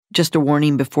Just a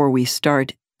warning before we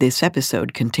start, this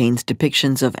episode contains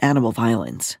depictions of animal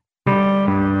violence.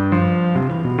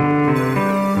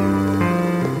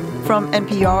 From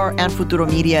NPR and Futuro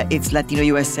Media, it's Latino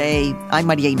USA. I'm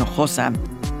Maria Hinojosa.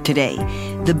 Today,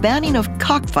 the banning of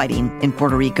cockfighting in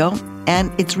Puerto Rico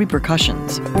and its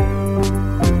repercussions.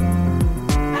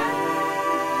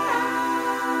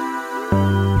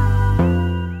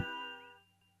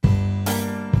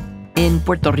 In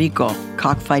Puerto Rico,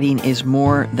 cockfighting is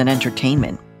more than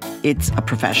entertainment. It's a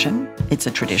profession, it's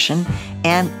a tradition,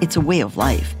 and it's a way of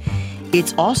life.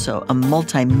 It's also a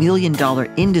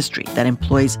multi-million-dollar industry that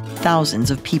employs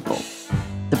thousands of people.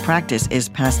 The practice is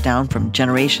passed down from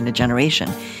generation to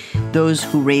generation. Those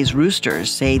who raise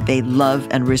roosters say they love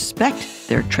and respect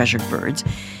their treasured birds.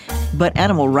 But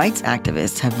animal rights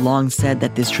activists have long said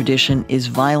that this tradition is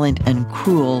violent and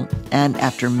cruel, and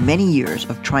after many years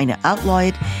of trying to outlaw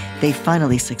it, they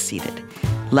finally succeeded.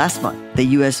 Last month, the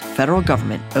U.S. federal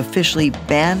government officially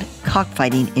banned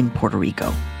cockfighting in Puerto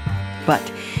Rico. But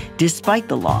despite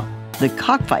the law, the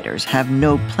cockfighters have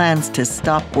no plans to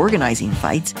stop organizing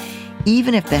fights,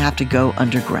 even if they have to go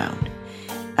underground.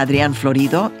 Adrián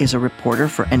Florido is a reporter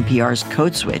for NPR's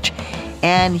Code Switch,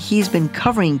 and he's been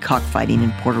covering cockfighting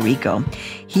in Puerto Rico.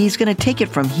 He's going to take it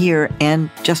from here, and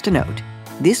just a note,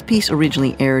 this piece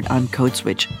originally aired on Code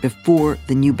Switch before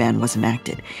the new ban was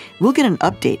enacted. We'll get an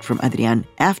update from Adrián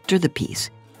after the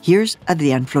piece. Here's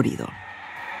Adrián Florido.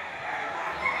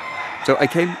 So I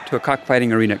came to a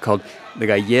cockfighting arena called the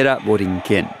Gallera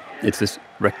Borinquén. It's this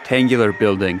rectangular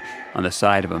building on the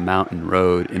side of a mountain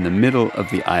road in the middle of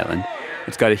the island.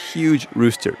 It's got a huge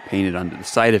rooster painted onto the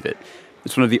side of it.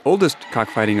 It's one of the oldest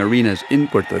cockfighting arenas in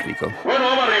Puerto Rico.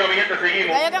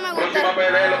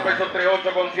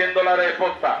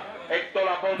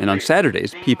 And on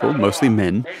Saturdays, people, mostly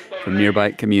men, from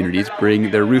nearby communities bring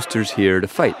their roosters here to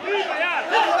fight.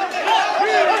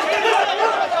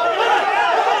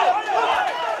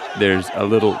 There's a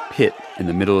little pit in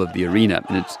the middle of the arena,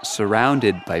 and it's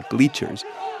surrounded by bleachers.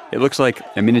 It looks like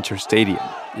a miniature stadium,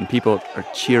 and people are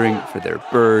cheering for their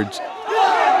birds,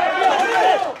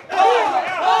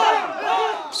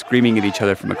 screaming at each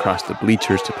other from across the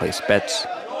bleachers to place bets.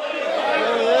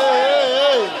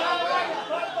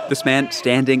 This man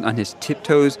standing on his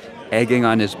tiptoes, egging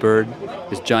on his bird,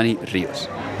 is Johnny Rios.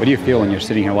 What do you feel when you're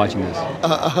sitting here watching this?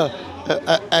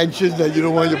 Anxious that you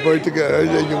don't want your bird to get hurt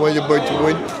and you want your bird to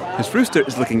win. His rooster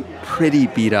is looking pretty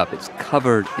beat up. It's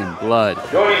covered in blood.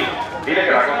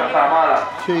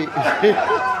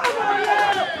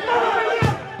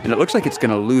 And it looks like it's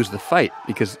going to lose the fight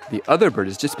because the other bird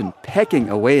has just been pecking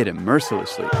away at him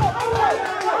mercilessly.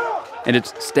 And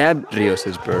it's stabbed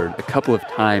Rios' bird a couple of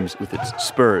times with its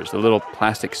spurs, the little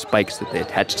plastic spikes that they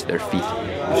attach to their feet.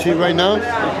 See, right now,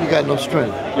 he got no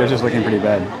strength. Yours just looking pretty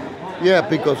bad. Yeah,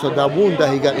 because of that wound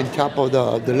that he got in top of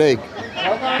the leg.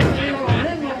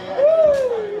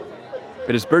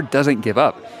 But his bird doesn't give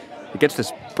up. It gets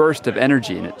this burst of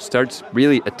energy, and it starts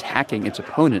really attacking its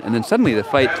opponent. And then suddenly the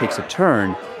fight takes a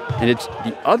turn, and it's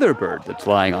the other bird that's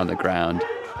lying on the ground,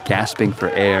 gasping for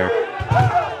air,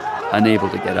 unable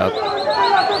to get up.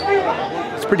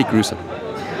 It's pretty gruesome.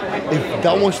 If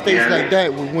that one stays like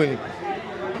that, we win.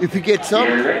 If he gets up,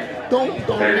 don't leave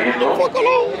him the fuck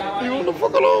alone. Leave him the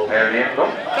fuck alone.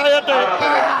 Cállate.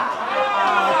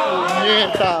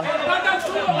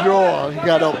 Yo, he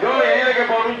got up.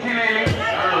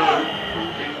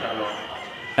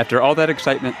 After all that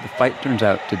excitement, the fight turns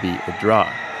out to be a draw.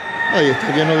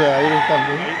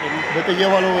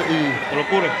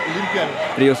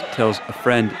 Rios tells a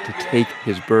friend to take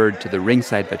his bird to the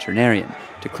ringside veterinarian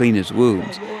to clean his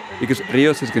wounds because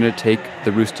Rios is going to take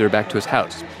the rooster back to his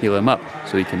house, heal him up,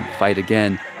 so he can fight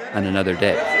again on another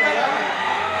day.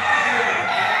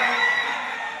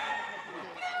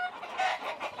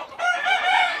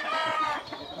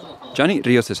 Johnny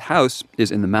Rios' house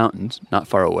is in the mountains, not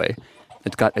far away.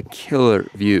 It's got a killer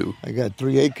view. I got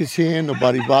 3 acres here.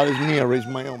 Nobody bothers me. I raise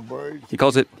my own birds. He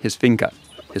calls it his finca,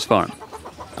 his farm.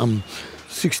 I'm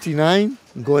 69,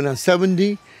 I'm going on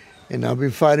 70, and I've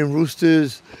been fighting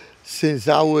roosters since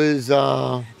I was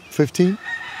 15.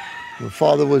 My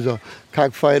father was a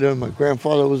cockfighter. My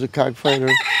grandfather was a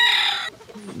cockfighter.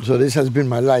 So this has been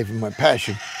my life and my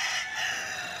passion.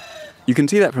 You can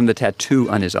see that from the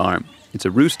tattoo on his arm. It's a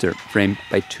rooster framed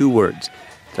by 2 words,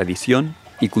 tradición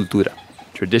y cultura,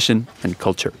 tradition and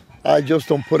culture. I just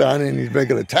don't put on any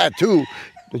regular tattoo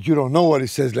that you don't know what it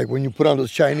says. Like when you put on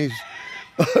those Chinese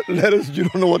letters, you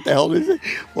don't know what the hell it is.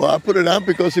 Well, I put it on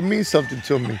because it means something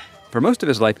to me. For most of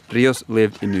his life, Rios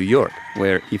lived in New York,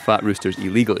 where he fought roosters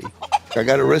illegally. I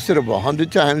got arrested about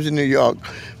 100 times in New York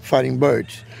fighting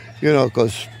birds,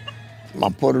 because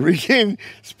I'm Puerto Rican.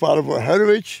 It's part of our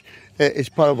heritage. It's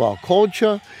part of our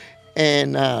culture.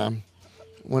 And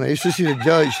when I used to see the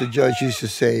judge used to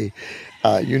say,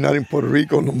 you're not in Puerto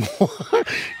Rico no more.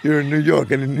 You're in New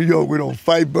York. And in New York, we don't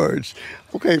fight birds.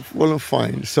 Okay, well,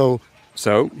 fine. So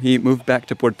he moved back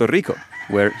to Puerto Rico,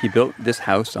 where he built this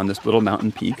house on this little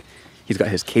mountain peak. He's got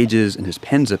his cages and his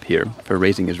pens up here for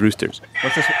raising his roosters.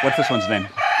 What's this one's name?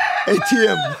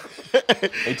 ATM.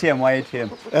 ATM, why ATM?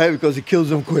 Because it kills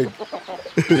them quick.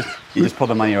 You just pull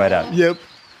the money right out. Yep.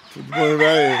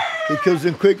 Right. It kills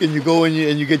them quick, and you go and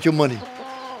you get your money.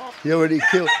 He already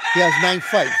killed. He has 9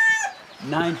 fights.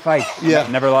 9 fights? Yeah.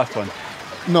 Never lost one?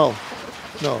 No.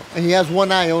 And he has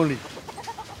 1 eye only.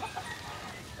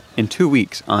 In 2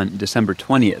 weeks, on December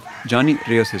 20th, Johnny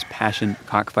Rios' passion,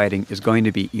 cockfighting, is going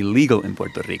to be illegal in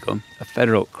Puerto Rico, a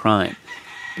federal crime.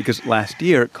 Because last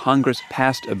year, Congress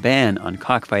passed a ban on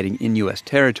cockfighting in U.S.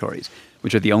 territories,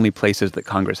 which are the only places that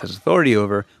Congress has authority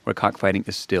over where cockfighting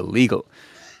is still legal.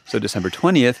 So December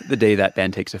 20th, the day that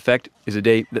ban takes effect, is a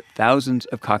day that thousands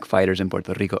of cockfighters in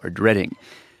Puerto Rico are dreading.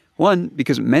 One,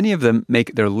 because many of them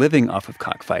make their living off of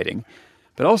cockfighting,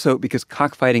 but also because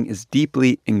cockfighting is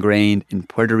deeply ingrained in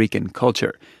Puerto Rican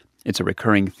culture. It's a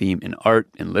recurring theme in art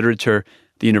and literature.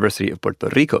 The University of Puerto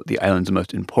Rico, the island's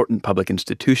most important public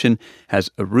institution, has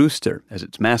a rooster as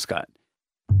its mascot.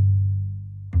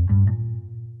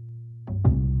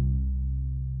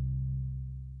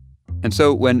 And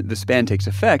so when this ban takes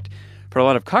effect, for a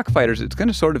lot of cockfighters, it's going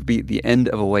to sort of be the end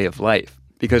of a way of life.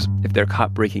 Because if they're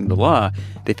caught breaking the law,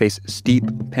 they face steep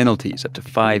penalties, up to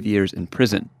 5 years in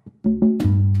prison.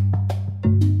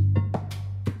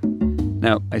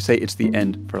 Now, I say it's the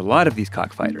end for a lot of these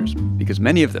cockfighters because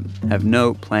many of them have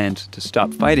no plans to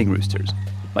stop fighting roosters,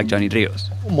 like Johnny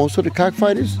Rios. Most of the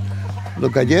cockfighters, the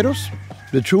galleros,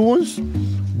 the true ones,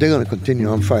 they're going to continue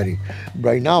on fighting.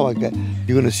 Right now, you're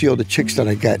going to see all the chicks that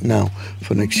I got now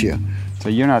for next year. So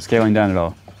you're not scaling down at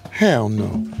all? Hell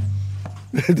no.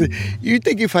 You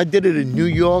think if I did it in New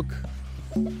York,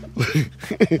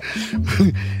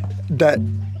 that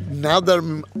now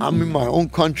that I'm in my own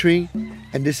country,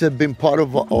 and this has been part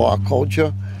of our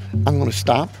culture, I'm going to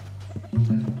stop?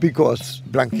 Because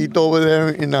Blanquito over there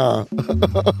in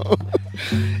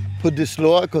put this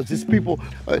law, because these people,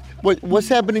 what's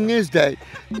happening is that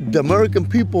the American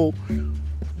people,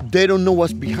 they don't know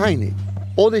what's behind it.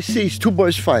 All they see is 2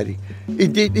 birds fighting.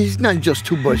 It's not just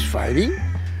 2 birds fighting.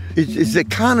 It's the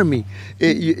economy.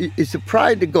 It's the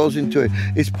pride that goes into it.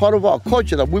 It's part of our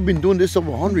culture that we've been doing this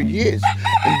over 100 years.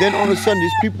 And then all of a sudden,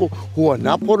 these people who are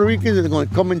not Puerto Ricans are going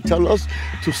to come and tell us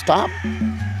to stop?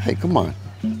 Hey, come on.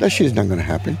 That shit is not going to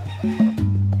happen.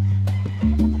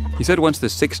 He said once the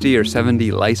 60 or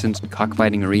 70 licensed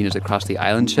cockfighting arenas across the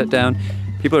island shut down,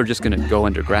 people are just going to go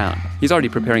underground. He's already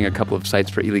preparing a couple of sites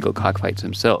for illegal cockfights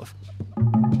himself.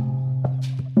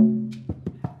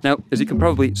 Now, as you can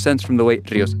probably sense from the way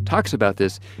Rios talks about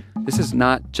this is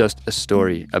not just a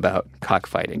story about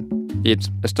cockfighting.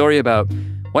 It's a story about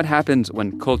what happens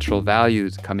when cultural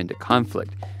values come into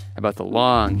conflict, about the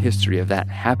long history of that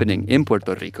happening in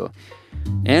Puerto Rico.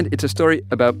 And it's a story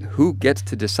about who gets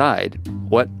to decide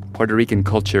what Puerto Rican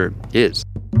culture is.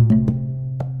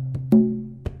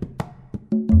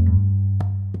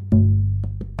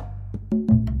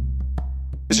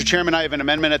 Mr. Chairman, I have an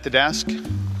amendment at the desk.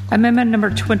 Amendment number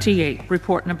 28,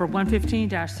 report number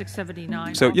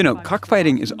 115-679. So,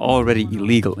 cockfighting is already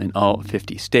illegal in all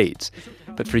 50 states.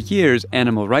 But for years,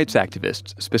 animal rights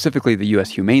activists, specifically the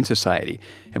U.S. Humane Society,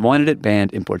 have wanted it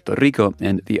banned in Puerto Rico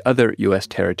and the other U.S.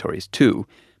 territories, too.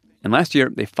 And last year,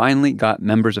 they finally got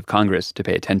members of Congress to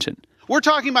pay attention. We're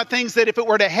talking about things that if it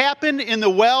were to happen in the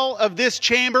well of this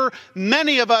chamber,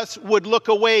 many of us would look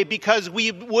away because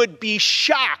we would be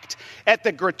shocked at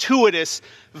the gratuitous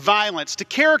violence. To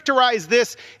characterize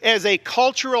this as a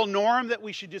cultural norm that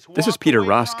we should just This is Peter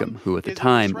Roskam, who at the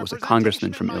time was a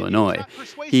congressman from Illinois.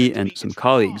 He and some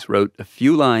colleagues wrote a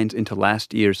few lines into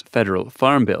last year's federal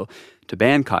farm bill to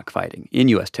ban cockfighting in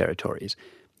U.S. territories.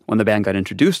 When the ban got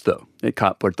introduced, though, it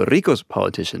caught Puerto Rico's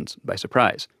politicians by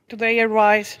surprise. Today I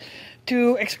rise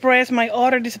to express my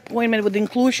utter disappointment with the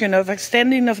inclusion of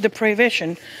extending of the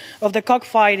prohibition of the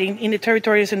cockfighting in the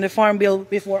territories in the Farm Bill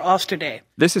before us today.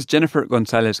 This is Jennifer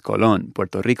González Colón,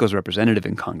 Puerto Rico's representative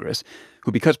in Congress,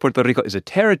 who, because Puerto Rico is a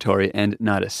territory and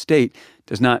not a state,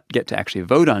 does not get to actually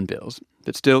vote on bills.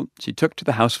 But still, she took to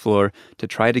the House floor to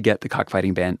try to get the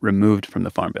cockfighting ban removed from the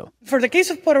Farm Bill. For the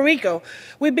case of Puerto Rico,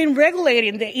 we've been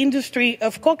regulating the industry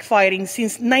of cockfighting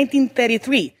since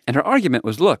 1933. And her argument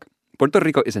was, look, Puerto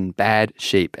Rico is in bad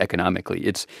shape economically.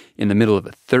 It's in the middle of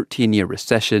a 13-year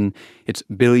recession. It's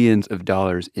billions of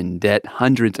dollars in debt.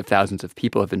 Hundreds of thousands of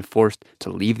people have been forced to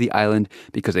leave the island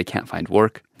because they can't find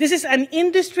work. This is an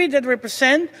industry that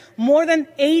represents more than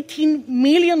 $18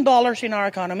 million in our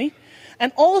economy,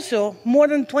 and also more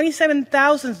than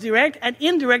 27,000 direct and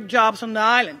indirect jobs on the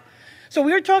island. So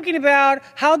we're talking about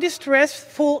how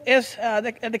distressful is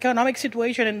the economic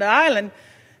situation in the island,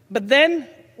 but then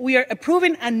we are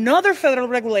approving another federal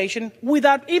regulation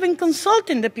without even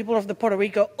consulting the people of the Puerto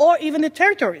Rico or even the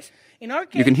territories. In our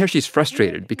case, you can hear she's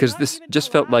frustrated because this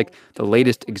just felt like the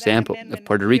latest example of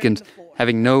Puerto Ricans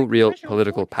having no real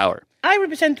political power. I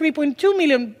represent 3.2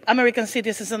 million American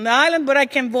citizens on the island, but I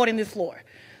can't vote in the floor.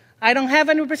 I don't have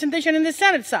any representation in the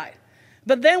Senate side.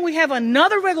 But then we have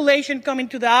another regulation coming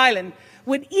to the island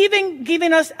with even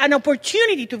giving us an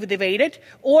opportunity to debate it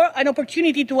or an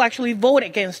opportunity to actually vote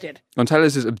against it.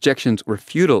 Gonzalez's objections were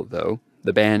futile, though.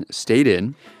 The ban stayed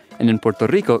in, and in Puerto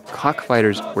Rico,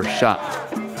 cockfighters were shot.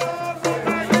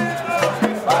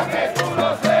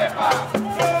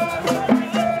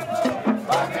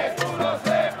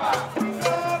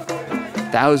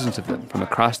 Thousands of them from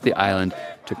across the island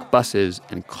took buses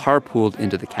and carpooled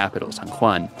into the capital, San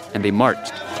Juan, and they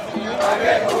marched.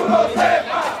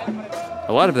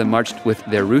 A lot of them marched with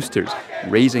their roosters,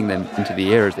 raising them into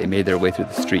the air as they made their way through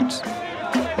the streets.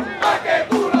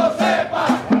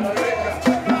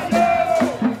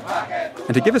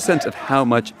 And to give a sense of how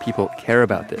much people care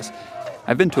about this,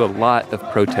 I've been to a lot of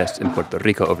protests in Puerto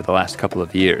Rico over the last couple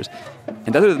of years.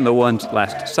 And other than the ones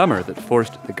last summer that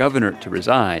forced the governor to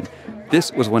resign,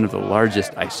 this was one of the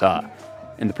largest I saw.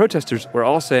 And the protesters were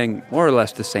all saying more or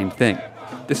less the same thing.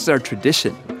 This is our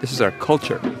tradition. This is our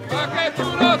culture.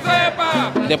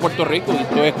 De Puerto Rico,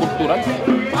 esto es cultural.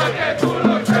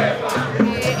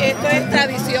 Esto es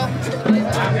tradición.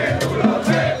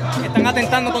 Están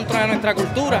atentando contra nuestra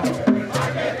cultura.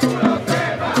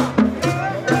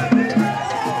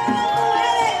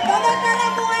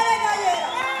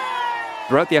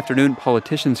 Throughout the afternoon,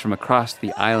 politicians from across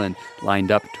the island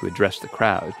lined up to address the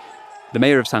crowd. The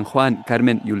mayor of San Juan,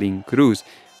 Carmen Yulín Cruz,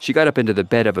 she got up into the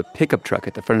bed of a pickup truck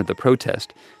at the front of the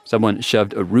protest. Someone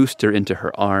shoved a rooster into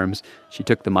her arms. She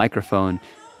took the microphone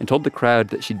and told the crowd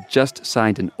that she'd just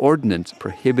signed an ordinance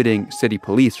prohibiting city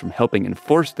police from helping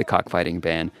enforce the cockfighting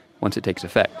ban once it takes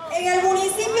effect.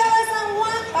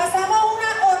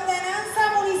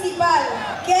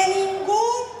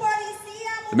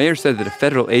 The mayor said that if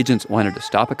federal agents wanted to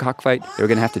stop a cockfight, they were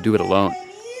going to have to do it alone.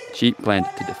 She planned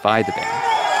to defy the ban.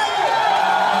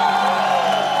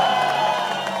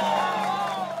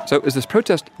 So as this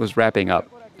protest was wrapping up,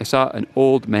 I saw an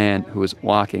old man who was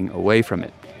walking away from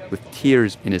it with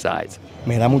tears in his eyes.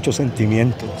 Me da mucho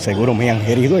sentimiento. Seguro me han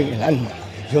herido en el alma.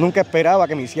 Yo nunca esperaba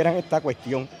que me hicieran esta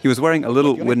cuestión. He was wearing a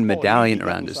little wooden medallion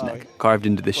around his neck, carved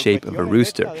into the shape of a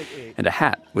rooster, and a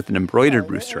hat with an embroidered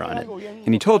rooster on it.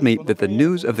 And he told me that the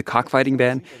news of the cockfighting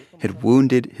ban had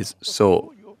wounded his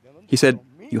soul. He said,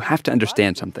 "You have to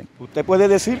understand something. Usted puede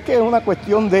decir que es una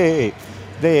cuestión de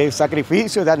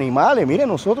sacrificio de animales. Mire,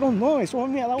 nosotros no, eso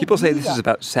me ha dado. People say this is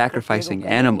about sacrificing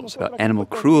animals, about animal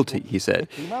cruelty," he said.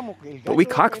 "But we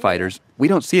cockfighters, we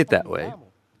don't see it that way.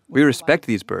 We respect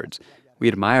these birds. We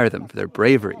admire them for their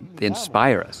bravery. They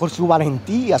inspire us." Por su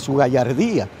valentía, su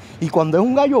gallardía. Y cuando es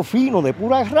un gallo fino de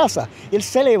pura raza, él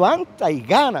se levanta y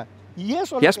gana. He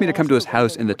asked me to come to his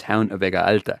house in the town of Vega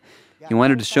Alta. He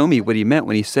wanted to show me what he meant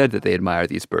when he said that they admire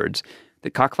these birds,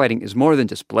 that cockfighting is more than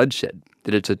just bloodshed,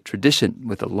 that it's a tradition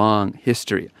with a long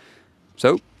history.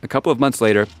 So, a couple of months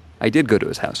later, I did go to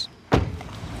his house.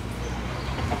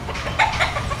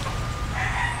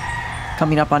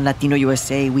 Coming up on Latino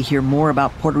USA, we hear more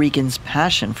about Puerto Ricans'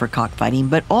 passion for cockfighting,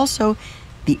 but also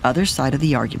the other side of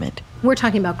the argument. We're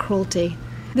talking about cruelty.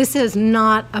 This is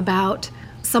not about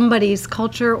somebody's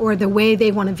culture or the way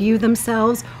they want to view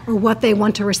themselves or what they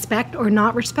want to respect or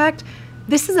not respect.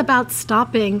 This is about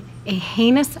stopping a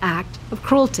heinous act of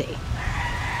cruelty.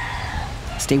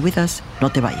 Stay with us, no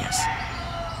te vayas.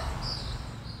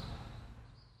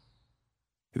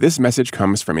 This message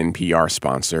comes from NPR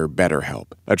sponsor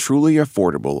BetterHelp, a truly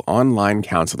affordable online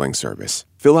counseling service.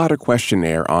 Fill out a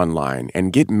questionnaire online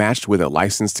and get matched with a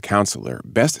licensed counselor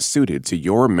best suited to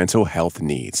your mental health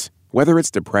needs. Whether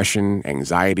it's depression,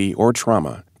 anxiety, or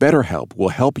trauma, BetterHelp will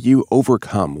help you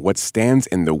overcome what stands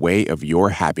in the way of your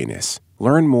happiness.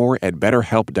 Learn more at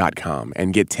BetterHelp.com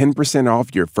and get 10%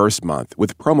 off your first month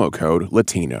with promo code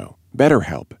LATINO.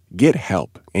 BetterHelp. Get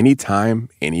help anytime,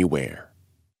 anywhere.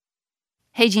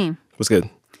 Hey, Gene. What's good?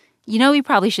 You know we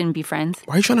probably shouldn't be friends.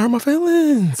 Why are you trying to hurt my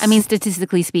feelings? I mean,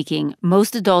 statistically speaking,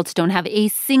 most adults don't have a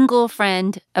single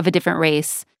friend of a different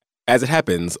race. As it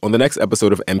happens, on the next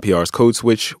episode of NPR's Code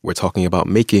Switch, we're talking about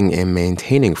making and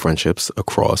maintaining friendships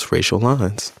across racial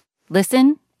lines.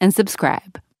 Listen and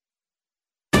subscribe.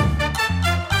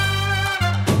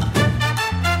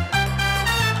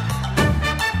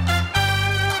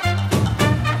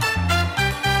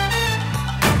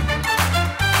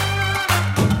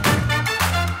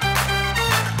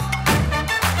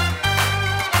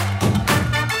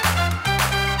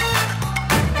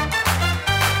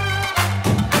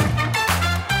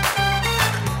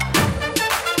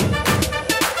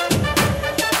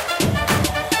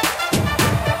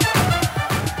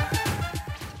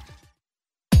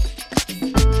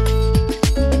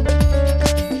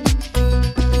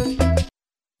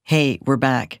 Hey, we're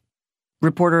back.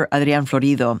 Reporter Adrián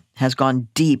Florido has gone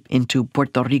deep into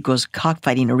Puerto Rico's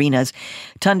cockfighting arenas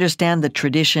to understand the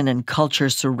tradition and culture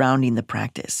surrounding the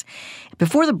practice.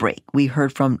 Before the break, we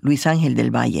heard from Luis Ángel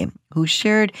del Valle, who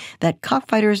shared that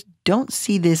cockfighters don't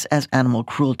see this as animal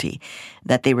cruelty,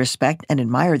 that they respect and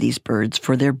admire these birds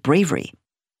for their bravery.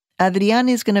 Adrián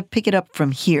is going to pick it up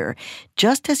from here,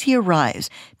 just as he arrives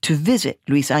to visit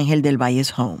Luis Ángel del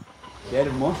Valle's home. Qué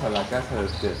hermosa la casa de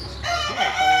ustedes.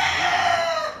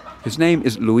 His name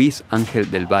is Luis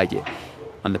Ángel del Valle.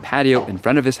 On the patio in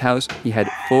front of his house, he had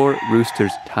 4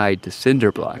 roosters tied to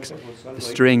cinder blocks. The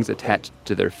strings attached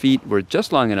to their feet were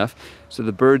just long enough so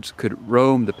the birds could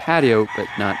roam the patio but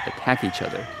not attack each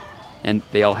other. And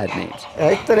they all had names.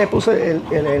 A este le puse el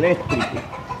eléctrico.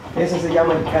 Ese se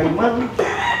llama el caimán.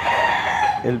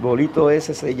 El bolito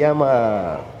ese se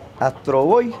llama Astro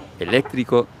Boy.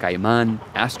 Eléctrico, Caimán,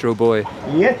 Astro Boy.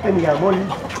 Y este, mi amor.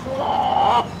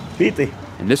 ¿Viste?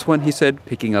 And this one, he said,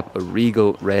 picking up a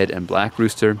regal red and black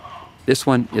rooster, this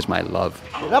one is my love.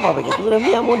 Mira, papi, que tú eres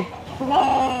mi amor.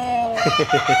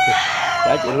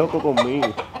 Está loco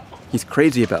conmigo. He's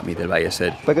crazy about me, Del Valle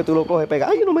said. Después que tú lo coges, pega.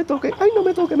 Ay, no me toque,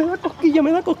 me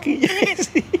da cosquilla.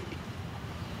 Sí.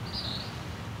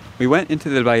 We went into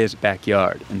Del Valle's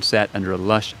backyard and sat under a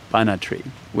lush pana tree,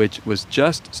 which was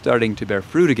just starting to bear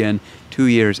fruit again 2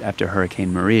 years after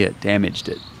Hurricane Maria damaged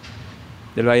it.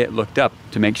 Del Valle looked up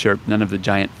to make sure none of the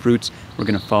giant fruits were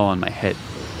going to fall on my head.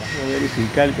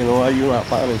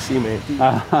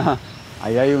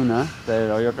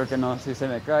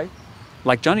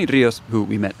 Like Johnny Rios, who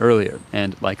we met earlier,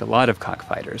 and like a lot of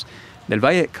cockfighters, Del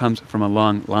Valle comes from a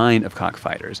long line of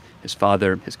cockfighters. His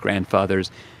father, his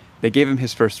grandfathers. They gave him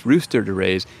his first rooster to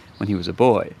raise when he was a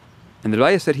boy. And Del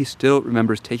Valle said he still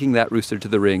remembers taking that rooster to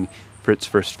the ring for its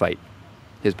first fight.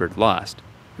 His bird lost.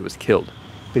 It was killed.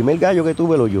 Primer gallo que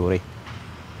tuve lo lloré.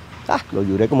 Lo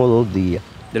lloré como 2 días.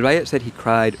 Del Valle said he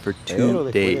cried for 2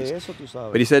 days.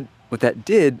 But he said what that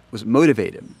did was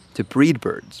motivate him to breed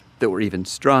birds that were even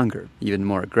stronger, even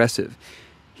more aggressive.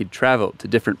 He'd travel to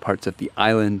different parts of the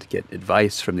island, get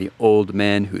advice from the old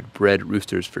men who'd bred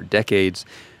roosters for decades.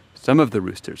 Some of the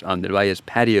roosters on Del Valle's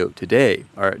patio today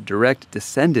are direct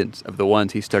descendants of the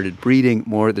ones he started breeding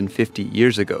more than 50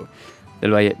 years ago.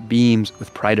 Del Valle beams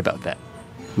with pride about that.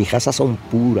 Mis razas son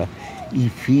puras y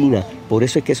finas, por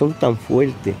eso es que son tan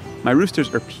fuertes. My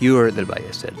roosters are pure, Del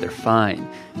Valle said. They're fine.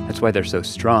 That's why they're so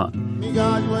strong. Mi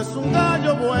gallo es un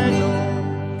gallo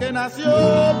bueno que nació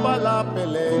para la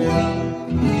pelea.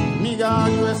 Mi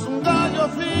gallo es un gallo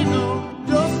fino,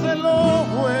 yo se lo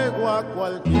juego a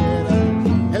cualquiera.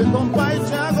 El compay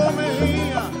Chago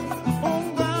Mejía,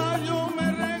 un gallo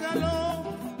me regaló.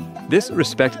 This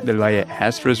respect Del Valle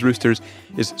has for his roosters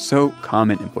is so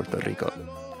common in Puerto Rico.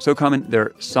 So common, there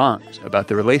are songs about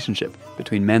the relationship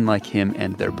between men like him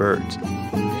and their birds.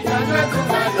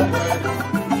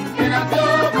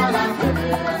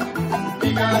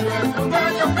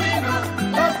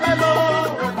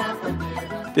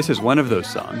 This is one of those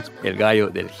songs, El Gallo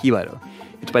del Jíbaro.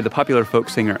 It's by the popular folk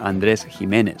singer Andrés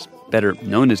Jiménez, better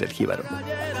known as El Jíbaro.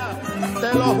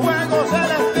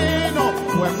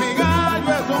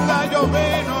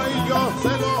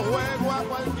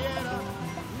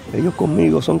 Ellos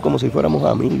conmigo son como si fuéramos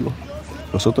amigos.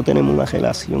 Nosotros tenemos una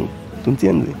relación, ¿tú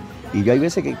entiendes? Y yo hay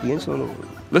veces que pienso... No.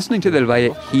 Listening to Del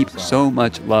Valle heap so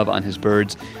much love on his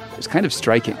birds is kind of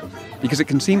striking, because it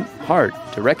can seem hard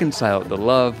to reconcile the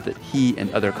love that he and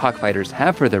other cockfighters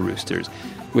have for their roosters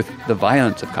with the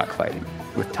violence of cockfighting,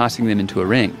 with tossing them into a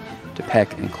ring to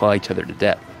peck and claw each other to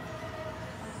death.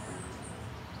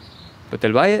 But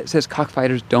Del Valle says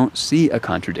cockfighters don't see a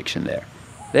contradiction there.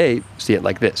 They see it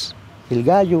like this. El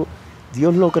gallo,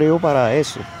 Dios lo creó para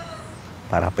eso,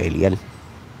 para pelear.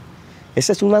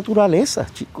 Esa es su naturaleza,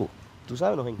 chico.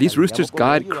 These roosters,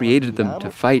 God created them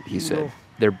to fight, he said.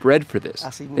 they're bred for this.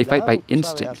 They fight by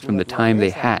instinct from the time they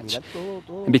hatch.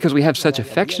 And because we have such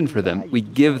affection for them, we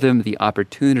give them the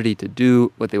opportunity to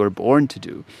do what they were born to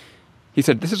do. He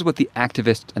said this is what the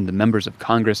activists and the members of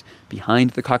Congress behind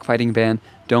the cockfighting ban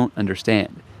don't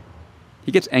understand.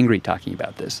 He gets angry talking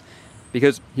about this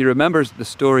because he remembers the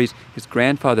stories his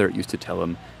grandfather used to tell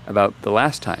him about the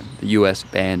last time the U.S.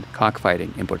 banned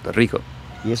cockfighting in Puerto Rico.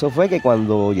 Y eso fue que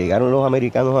cuando llegaron los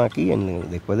americanos aquí,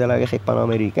 después de la guerra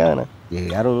hispanoamericana,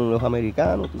 llegaron los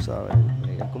americanos, tú sabes.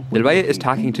 Del Valle is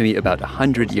talking to me about a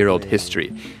 100-year-old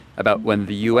history, about when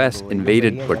the U.S.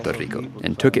 invaded Puerto Rico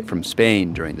and took it from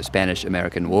Spain during the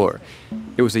Spanish-American War.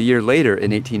 It was a year later,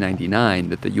 in 1899,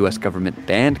 that the U.S. government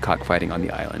banned cockfighting on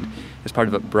the island as part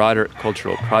of a broader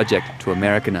cultural project to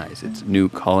Americanize its new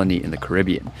colony in the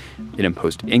Caribbean. It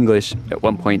imposed English. At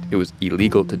one point, it was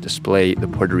illegal to display the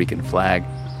Puerto Rican flag.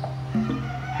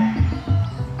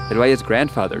 Del Valle's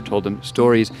grandfather told him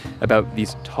stories about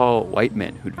these tall white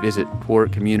men who'd visit poor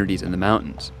communities in the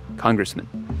mountains, congressmen.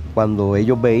 Cuando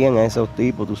ellos veían a esos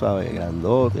tipos, tú sabes,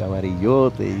 grandotes,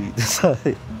 amarillotes, y tú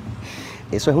sabes,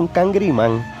 eso es un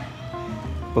cangrimán,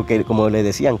 porque como le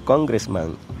decían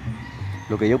congressman,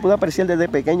 lo que yo pude apreciar desde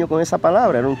pequeño con esa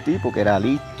palabra era un tipo que era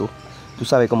listo, tú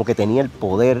sabes, como que tenía el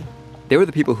poder. They were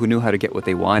the people who knew how to get what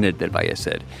they wanted, Del Valle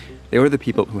said. They were the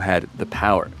people who had the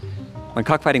power. When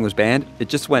cockfighting was banned, it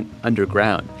just went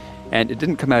underground, and it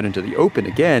didn't come out into the open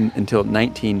again until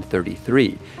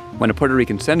 1933, when a Puerto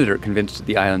Rican senator convinced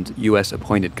the island's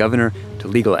U.S.-appointed governor to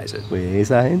legalize it. Pues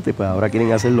esa gente pues ahora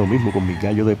quieren hacer lo mismo con mis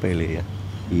gallos de pelea.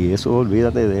 Y eso,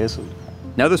 olvídate de eso.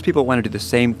 Now those people want to do the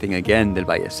same thing again, Del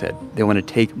Valle said. They want to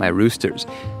take my roosters.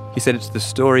 He said it's the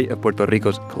story of Puerto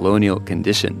Rico's colonial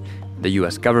condition, the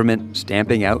U.S. government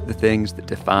stamping out the things that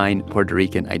define Puerto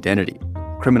Rican identity,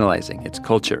 criminalizing its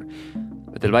culture.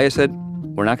 But Del Valle said,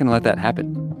 we're not going to let that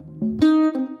happen.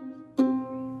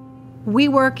 We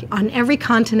work on every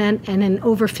continent and in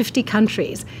over 50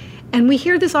 countries, and we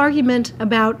hear this argument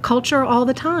about culture all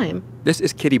the time. This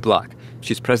is Kitty Block.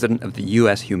 She's president of the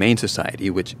U.S. Humane Society,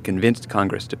 which convinced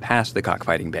Congress to pass the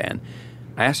cockfighting ban.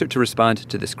 I asked her to respond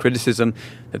to this criticism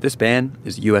that this ban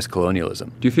is U.S.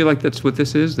 colonialism. Do you feel like that's what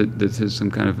this is, that this is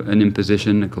some kind of an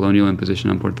imposition, a colonial imposition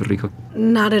on Puerto Rico?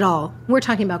 Not at all. We're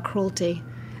talking about cruelty.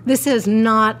 This is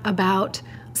not about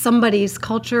somebody's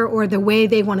culture or the way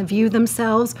they want to view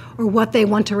themselves or what they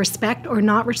want to respect or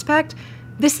not respect.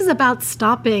 This is about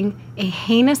stopping a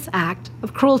heinous act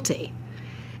of cruelty.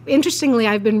 Interestingly,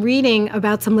 I've been reading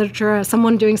about some literature,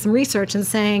 someone doing some research and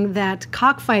saying that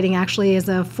cockfighting actually is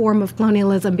a form of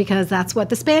colonialism because that's what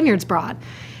the Spaniards brought.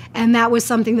 And that was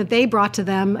something that they brought to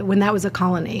them when that was a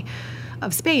colony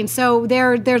of Spain. So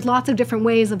there's lots of different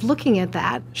ways of looking at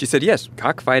that. She said, yes,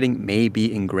 cockfighting may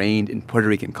be ingrained in Puerto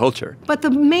Rican culture. But the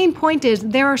main point is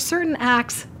there are certain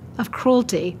acts of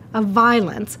cruelty, of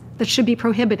violence, that should be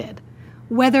prohibited,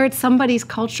 whether it's somebody's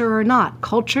culture or not.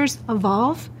 Cultures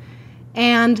evolve.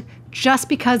 And just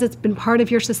because it's been part of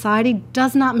your society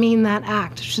does not mean that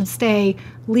act should stay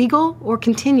legal or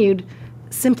continued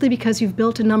simply because you've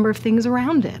built a number of things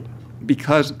around it.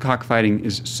 Because cockfighting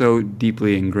is so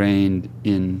deeply ingrained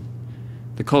in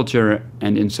the culture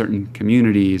and in certain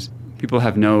communities, people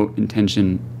have no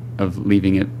intention of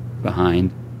leaving it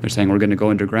behind. They're saying we're going to go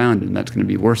underground and that's going to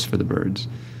be worse for the birds.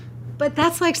 But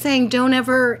that's like saying don't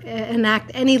ever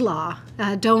enact any law.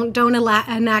 Don't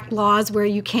enact laws where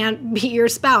you can't beat your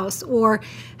spouse or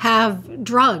have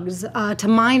drugs to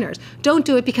minors. Don't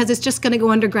do it because it's just going to go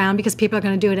underground because people are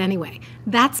going to do it anyway.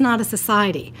 That's not a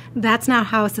society. That's not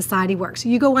how a society works.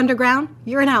 You go underground,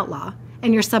 you're an outlaw,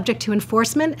 and you're subject to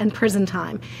enforcement and prison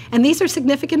time. And these are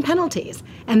significant penalties,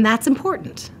 and that's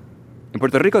important. In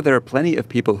Puerto Rico, there are plenty of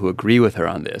people who agree with her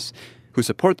on this, who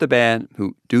support the ban,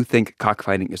 who do think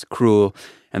cockfighting is cruel,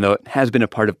 and though it has been a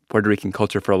part of Puerto Rican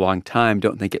culture for a long time,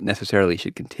 don't think it necessarily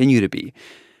should continue to be.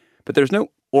 But there's no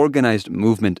organized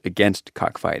movement against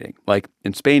cockfighting, like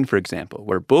in Spain, for example,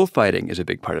 where bullfighting is a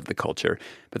big part of the culture,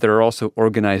 but there are also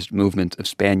organized movements of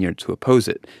Spaniards who oppose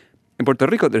it. In Puerto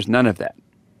Rico, there's none of that.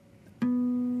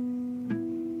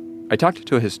 I talked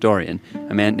to a historian,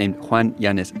 a man named Juan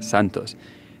Yanes Santos,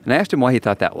 and I asked him why he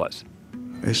thought that was.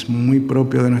 Es muy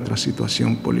propio de nuestra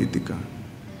situación política.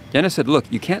 Yanes said, look,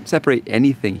 you can't separate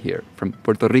anything here from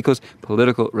Puerto Rico's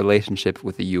political relationship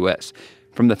with the U.S.,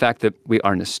 from the fact that we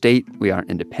aren't a state, we aren't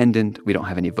independent, we don't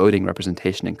have any voting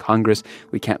representation in Congress,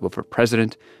 we can't vote for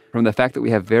president, from the fact that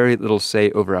we have very little say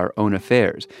over our own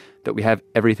affairs, that we have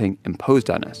everything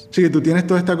imposed on us. Sí, tú tienes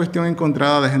toda esta cuestión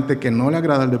encontrada de gente que no le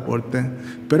agrada el deporte,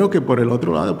 pero que por el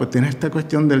otro lado pues tienes esta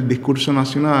cuestión del discurso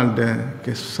nacional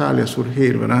que sale a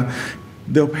surgir, ¿verdad?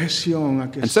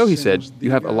 And so he said,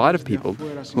 you have a lot of people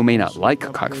who may not like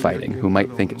cockfighting, who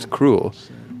might think it's cruel,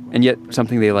 and yet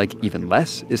something they like even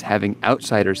less is having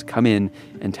outsiders come in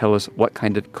and tell us what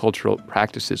kind of cultural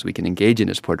practices we can engage in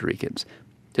as Puerto Ricans,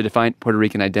 to define Puerto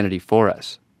Rican identity for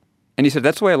us. And he said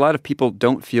that's why a lot of people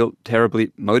don't feel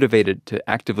terribly motivated to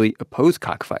actively oppose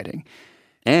cockfighting.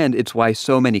 And it's why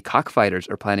so many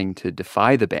cockfighters are planning to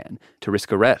defy the ban, to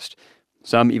risk arrest.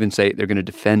 Some even say they're going to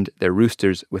defend their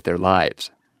roosters with their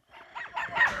lives.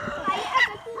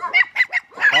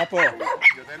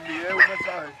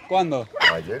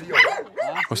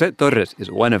 Jose Torres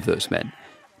is one of those men.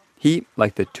 He,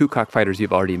 like the two cockfighters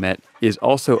you've already met, is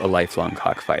also a lifelong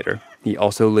cockfighter. He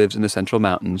also lives in the Central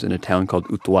Mountains in a town called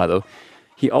Utuado.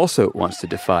 He also wants to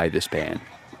defy this ban.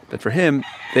 But for him,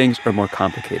 things are more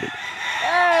complicated.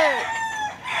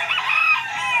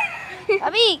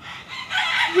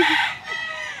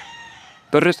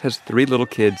 Torres has 3 little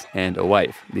kids and a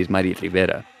wife, Liz Marie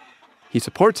Rivera. He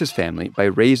supports his family by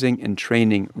raising and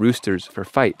training roosters for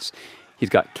fights. He's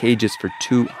got cages for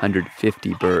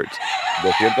 250 birds.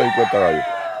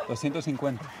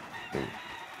 250.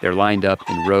 They're lined up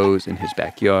in rows in his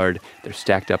backyard. They're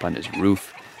stacked up on his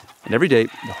roof. And every day,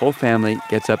 the whole family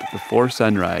gets up before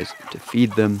sunrise to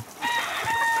feed them,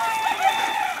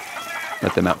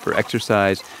 let them out for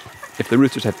exercise. If the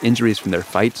roosters have injuries from their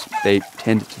fights, they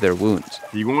tend to their wounds.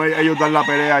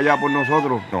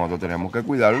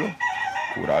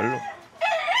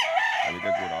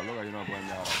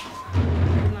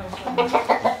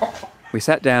 We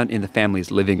sat down in the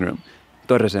family's living room.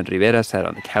 Torres and Rivera sat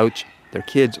on the couch. Their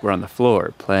kids were on the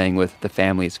floor playing with the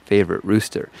family's favorite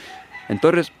rooster. And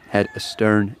Torres had a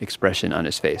stern expression on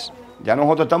his face. Ya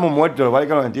nosotros estamos muertos, vale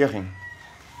que nos entierren.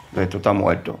 Esto está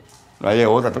muerto. No hay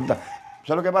otra.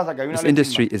 This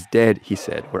industry is dead, he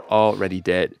said. We're already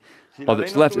dead. All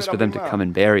that's left is for them to come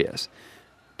and bury us.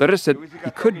 Torres said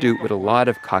he could do what a lot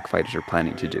of cockfighters are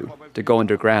planning to do, to go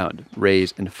underground,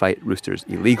 raise and fight roosters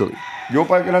illegally.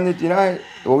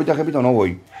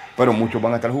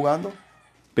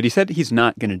 But he said he's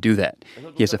not going to do that.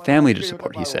 He has a family to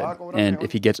support, he said, and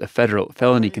if he gets a federal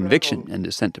felony conviction and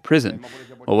is sent to prison,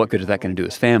 well, what good is that going to do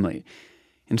his family?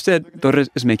 Instead, Torres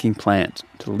is making plans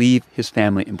to leave his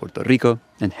family in Puerto Rico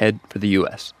and head for the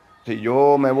U.S.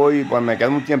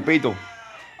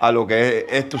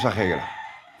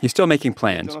 He's still making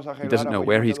plans. He doesn't know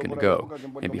where he's going to go.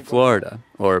 Maybe Florida,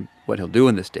 or what he'll do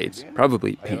in the States,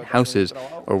 probably paint houses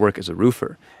or work as a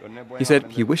roofer. He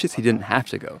said he wishes he didn't have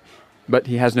to go, but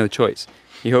he has no choice.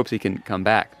 He hopes he can come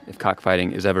back if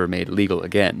cockfighting is ever made legal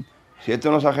again. But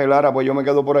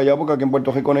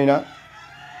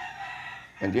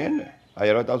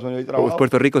with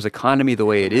Puerto Rico's economy the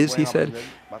way it is, he said,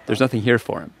 there's nothing here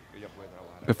for him.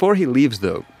 Before he leaves,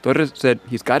 though, Torres said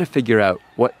he's got to figure out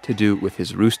what to do with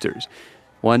his roosters.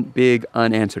 One big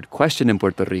unanswered question in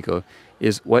Puerto Rico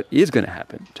is what is going to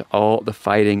happen to all the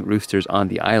fighting roosters on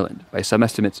the island. By some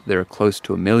estimates, there are close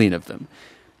to 1 million of them.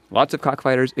 Lots of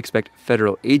cockfighters expect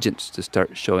federal agents to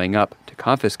start showing up to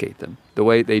confiscate them, the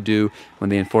way they do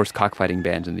when they enforce cockfighting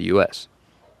bans in the U.S.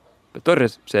 But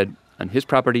Torres said on his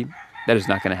property, that is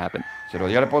not going to happen. I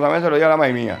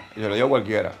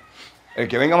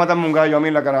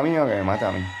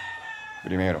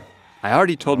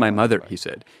already told my mother, he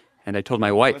said, and I told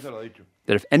my wife,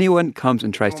 that if anyone comes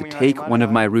and tries to take one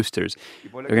of my roosters,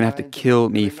 they're going to have to kill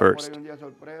me first.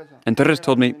 And Torres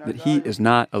told me that he is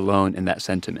not alone in that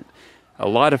sentiment. A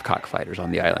lot of cockfighters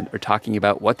on the island are talking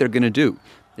about what they're going to do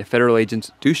if federal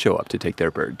agents do show up to take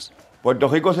their birds. Puerto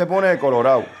Rico se pone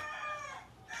colorado.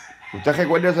 Usted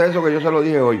recuérdese eso que yo se lo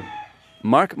dije hoy.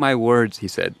 Mark my words, he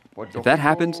said. If that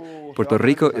happens, Puerto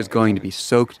Rico is going to be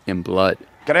soaked in blood.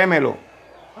 Créemelo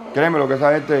que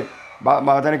esa gente va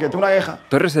a tener que hacer una guerra.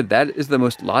 Torres said that is the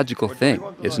most logical thing,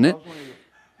 isn't it?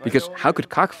 Because how could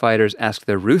cockfighters ask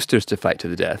their roosters to fight to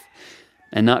the death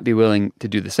and not be willing to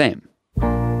do the same?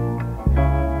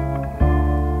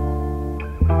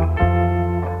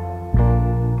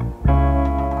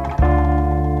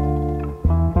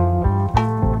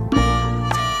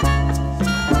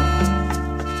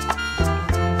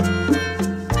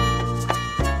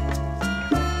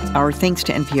 Our thanks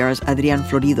to NPR's Adrián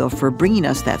Florido for bringing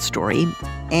us that story.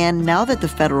 And now that the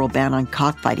federal ban on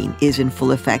cockfighting is in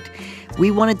full effect,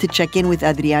 we wanted to check in with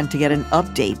Adrián to get an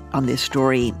update on this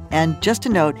story. And just a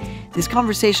note, this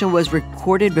conversation was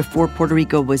recorded before Puerto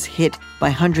Rico was hit by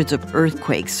hundreds of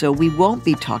earthquakes, so we won't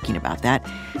be talking about that.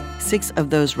 6 of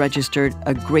those registered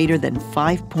a greater than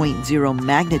 5.0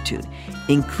 magnitude,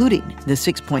 including the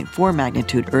 6.4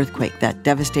 magnitude earthquake that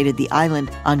devastated the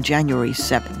island on January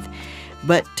 7th.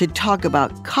 But to talk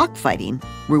about cockfighting,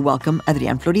 we welcome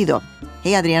Adrián Florido.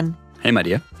 Hey, Adrian. Hey,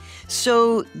 Maria.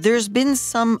 So there's been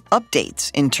some updates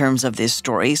in terms of this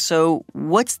story. So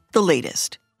what's the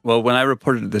latest? Well, when I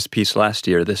reported this piece last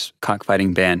year, this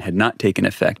cockfighting ban had not taken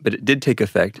effect, but it did take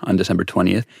effect on December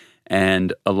 20th.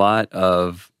 And a lot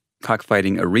of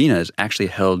cockfighting arenas actually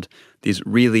held these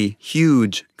really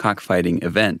huge cockfighting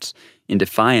events in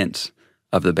defiance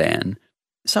of the ban.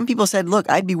 Some people said, look,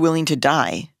 I'd be willing to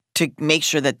die to make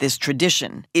sure that this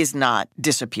tradition is not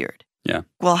disappeared. Yeah.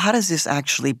 Well, how does this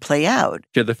actually play out?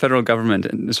 Yeah, the federal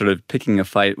government sort of picking a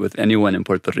fight with anyone in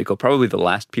Puerto Rico, probably the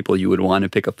last people you would want to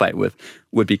pick a fight with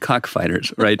would be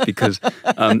cockfighters, right? Because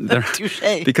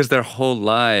because their whole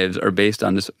lives are based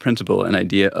on this principle and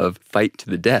idea of fight to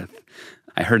the death.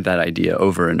 I heard that idea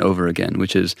over and over again,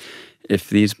 which is if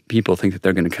these people think that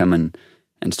they're going to come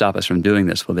and stop us from doing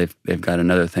this, well, they've got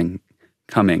another thing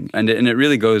coming. And it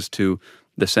really goes to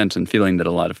the sense and feeling that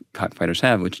a lot of cockfighters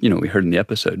have, which, we heard in the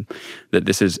episode, that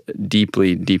this is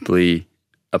deeply, deeply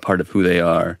a part of who they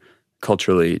are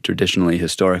culturally, traditionally,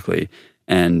 historically,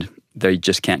 and they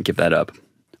just can't give that up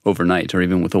overnight or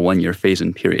even with a 1-year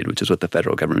phase-in period, which is what the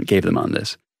federal government gave them on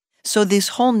this. So this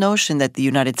whole notion that the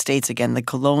United States, again, the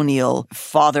colonial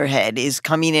fatherhead, is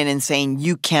coming in and saying,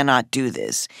 you cannot do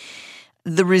this.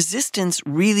 The resistance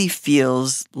really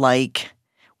feels like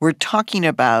we're talking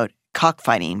about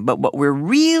cockfighting, but what we're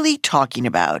really talking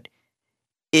about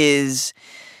is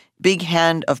big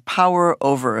hand of power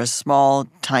over a small,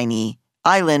 tiny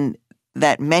island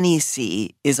that many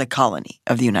see is a colony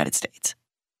of the United States.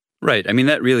 Right. I mean,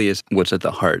 that really is what's at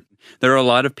the heart. There are a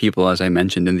lot of people, as I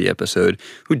mentioned in the episode,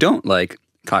 who don't like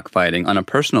cockfighting on a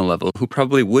personal level, who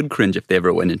probably would cringe if they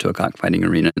ever went into a cockfighting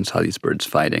arena and saw these birds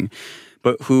fighting,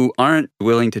 but who aren't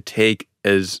willing to take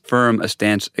as firm a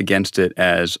stance against it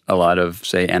as a lot of,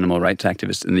 say, animal rights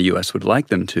activists in the U.S. would like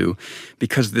them to,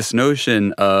 because this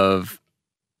notion of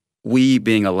we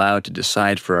being allowed to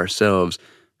decide for ourselves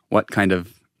what kind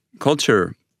of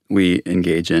culture we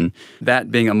engage in,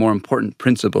 that being a more important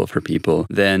principle for people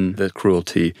than the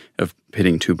cruelty of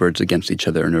pitting two birds against each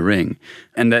other in a ring.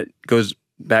 And that goes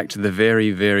back to the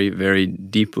very, very, very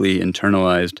deeply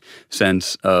internalized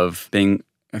sense of being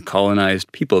a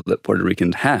colonized people that Puerto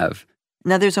Ricans have.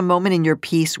 Now, there's a moment in your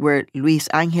piece where Luis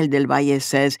Ángel del Valle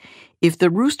says, if the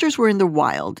roosters were in the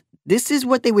wild, this is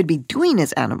what they would be doing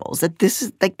as animals, that this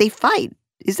is like they fight.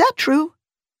 Is that true?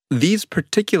 These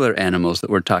particular animals that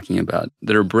we're talking about,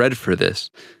 that are bred for this,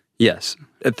 yes.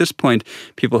 At this point,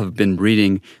 people have been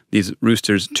breeding these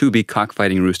roosters to be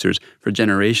cockfighting roosters for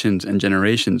generations and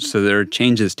generations. So there are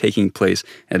changes taking place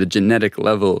at a genetic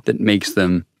level that makes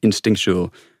them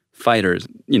instinctual fighters.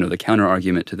 The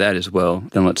counter-argument to that is, well,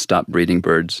 then let's stop breeding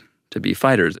birds to be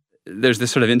fighters. There's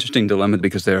this sort of interesting dilemma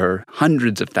because there are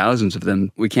hundreds of thousands of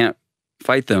them. We can't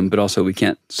fight them, but also we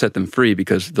can't set them free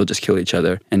because they'll just kill each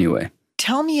other anyway.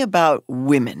 Tell me about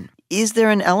women. Is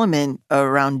there an element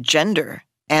around gender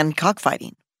and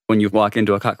cockfighting? When you walk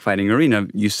into a cockfighting arena,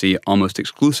 you see almost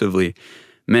exclusively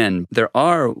men. There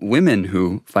are women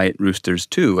who fight roosters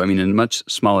too, in much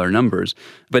smaller numbers.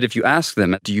 But if you ask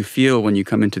them, do you feel when you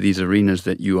come into these arenas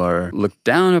that you are looked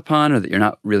down upon or that you're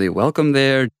not really welcome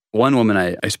there? One woman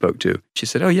I spoke to, she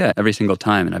said, oh yeah, every single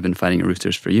time, and I've been fighting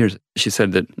roosters for years. She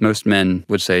said that most men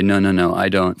would say, no, I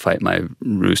don't fight my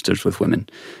roosters with women.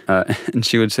 And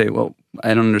she would say, well,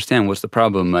 I don't understand. What's the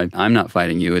problem? I'm not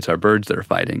fighting you. It's our birds that are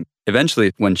fighting.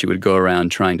 Eventually, when she would go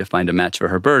around trying to find a match for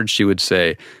her bird, she would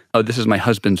say, oh, this is my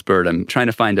husband's bird. I'm trying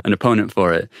to find an opponent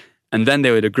for it. And then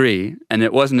they would agree. And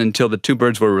it wasn't until the two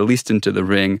birds were released into the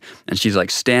ring and she's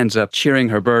stands up cheering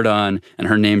her bird on and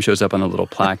her name shows up on a little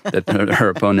plaque that her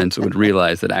opponents would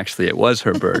realize that actually it was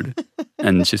her bird.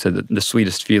 And she said that the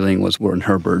sweetest feeling was when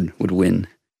her bird would win.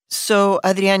 So,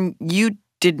 Adrian, you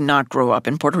did not grow up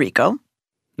in Puerto Rico.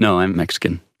 No, I'm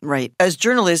Mexican. Right. As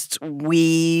journalists,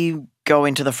 we go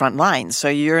into the front lines. So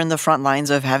you're in the front lines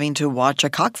of having to watch a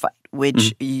cockfight,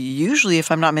 which usually,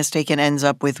 if I'm not mistaken, ends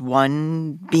up with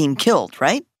one being killed,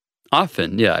 right?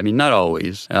 Often, yeah. Not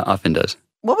always. Often does.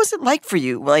 What was it like for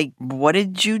you? What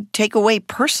did you take away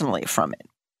personally from it?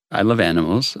 I love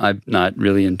animals. I'm not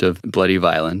really into bloody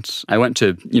violence. I went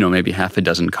to, maybe half a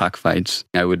dozen cockfights.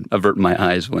 I would avert my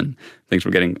eyes when things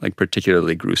were getting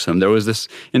particularly gruesome. There was this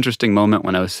interesting moment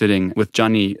when I was sitting with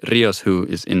Johnny Rios, who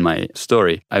is in my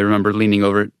story. I remember leaning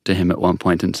over to him at one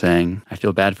point and saying, I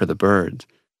feel bad for the birds.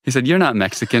 He said, you're not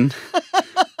Mexican.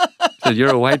 He said,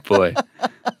 you're a white boy.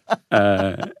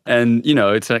 And,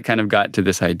 it's kind of got to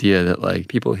this idea that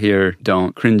people here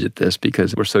don't cringe at this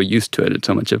because we're so used to it. It's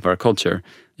so much of our culture.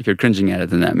 If you're cringing at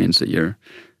it, then that means that you're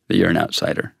an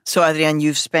outsider. So, Adrian,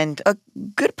 you've spent a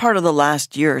good part of the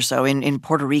last year or so in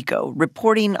Puerto Rico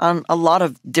reporting on a lot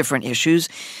of different issues.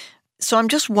 So I'm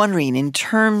just wondering, in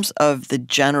terms of the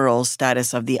general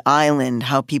status of the island,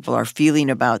 how people are feeling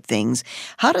about things,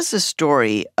 how does the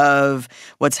story of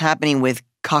what's happening with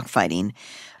cockfighting,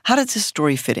 how does this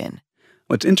story fit in?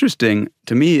 What's interesting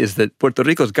to me is that Puerto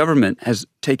Rico's government has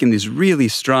taken these really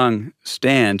strong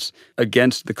stance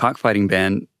against the cockfighting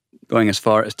ban, going as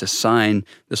far as to sign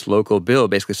this local bill,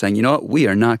 basically saying, you know what, we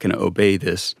are not going to obey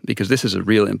this because this is a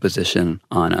real imposition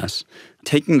on us.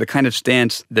 Taking the kind of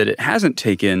stance that it hasn't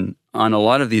taken on a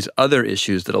lot of these other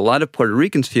issues that a lot of Puerto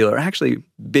Ricans feel are actually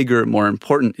bigger, more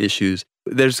important issues.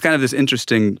 There's kind of this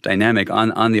interesting dynamic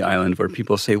on the island where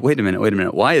people say, wait a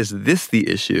minute, why is this the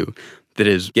issue that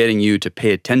is getting you to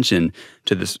pay attention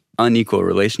to this unequal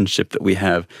relationship that we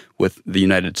have with the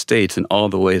United States and all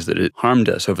the ways that it harmed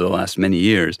us over the last many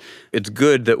years? It's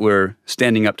good that we're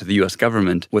standing up to the U.S.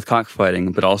 government with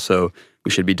cockfighting, but also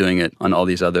we should be doing it on all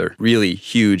these other really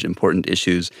huge, important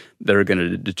issues that are going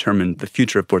to determine the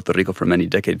future of Puerto Rico for many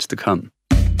decades to come.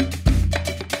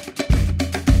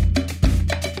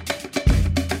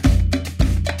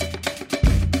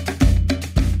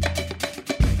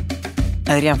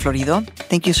 Adrián Florido,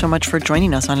 thank you so much for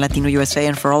joining us on Latino USA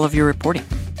and for all of your reporting.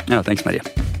 No, thanks, Maria.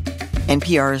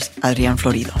 NPR's Adrián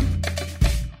Florido.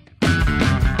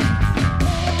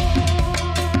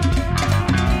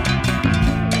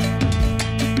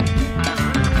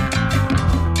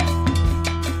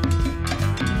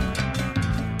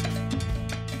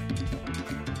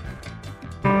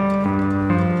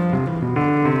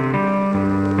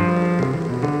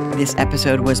 This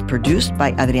episode was produced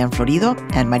by Adrián Florido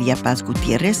and Maria Paz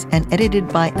Gutierrez and edited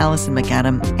by Allison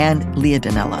McAdam and Leah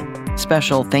Donnella.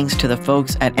 Special thanks to the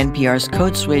folks at NPR's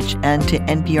Code Switch and to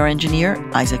NPR engineer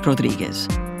Isaac Rodriguez.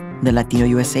 The Latino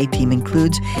USA team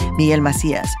includes Miguel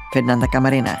Macías, Fernanda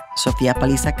Camarena, Sofía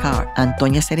Paliza Carr,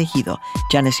 Antonia Cerejido,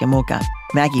 Janice Yamoca,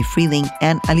 Maggie Freeling,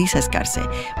 and Alisa Escarce,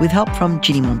 with help from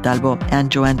Ginny Montalvo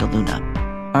and Joanne DeLuna.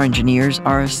 Our engineers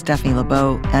are Stephanie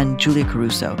LeBeau and Julia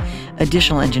Caruso.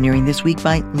 Additional engineering this week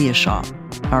by Leah Shaw.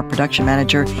 Our production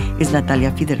manager is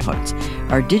Natalia Fidelholtz.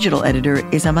 Our digital editor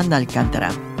is Amanda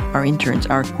Alcántara. Our interns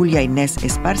are Julia Inés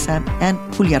Esparza and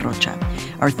Julia Rocha.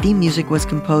 Our theme music was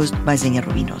composed by Xenia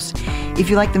Rubinos. If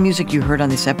you like the music you heard on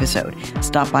this episode,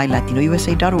 stop by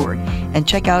latinousa.org and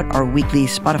check out our weekly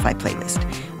Spotify playlist.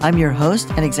 I'm your host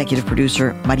and executive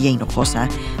producer, Maria Hinojosa.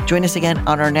 Join us again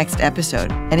on our next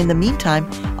episode. And in the meantime,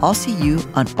 I'll see you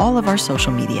on all of our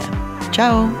social media.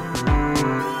 Ciao!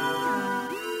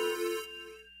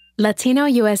 Latino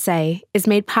USA is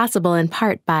made possible in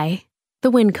part by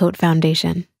the Wyncote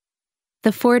Foundation,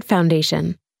 the Ford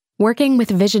Foundation, working with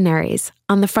visionaries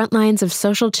on the front lines of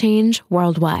social change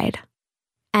worldwide,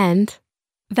 and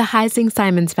the Heising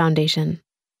Simons Foundation,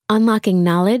 unlocking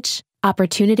knowledge,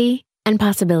 opportunity, and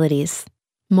possibilities.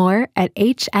 More at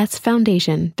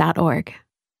hsfoundation.org.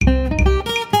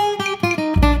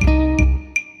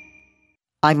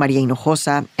 I'm Maria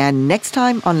Hinojosa, and next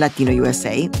time on Latino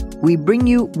USA, we bring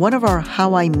you one of our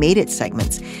How I Made It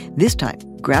segments. This time,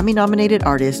 Grammy-nominated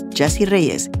artist Jessie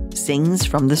Reyes sings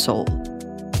from the soul.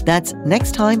 That's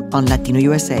next time on Latino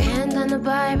USA. Hand on the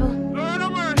Bible.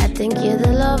 I think you're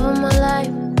the love of my life.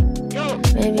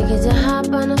 Maybe get to hop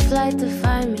on a flight to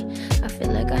find me. I feel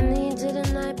like I need you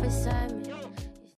tonight beside me.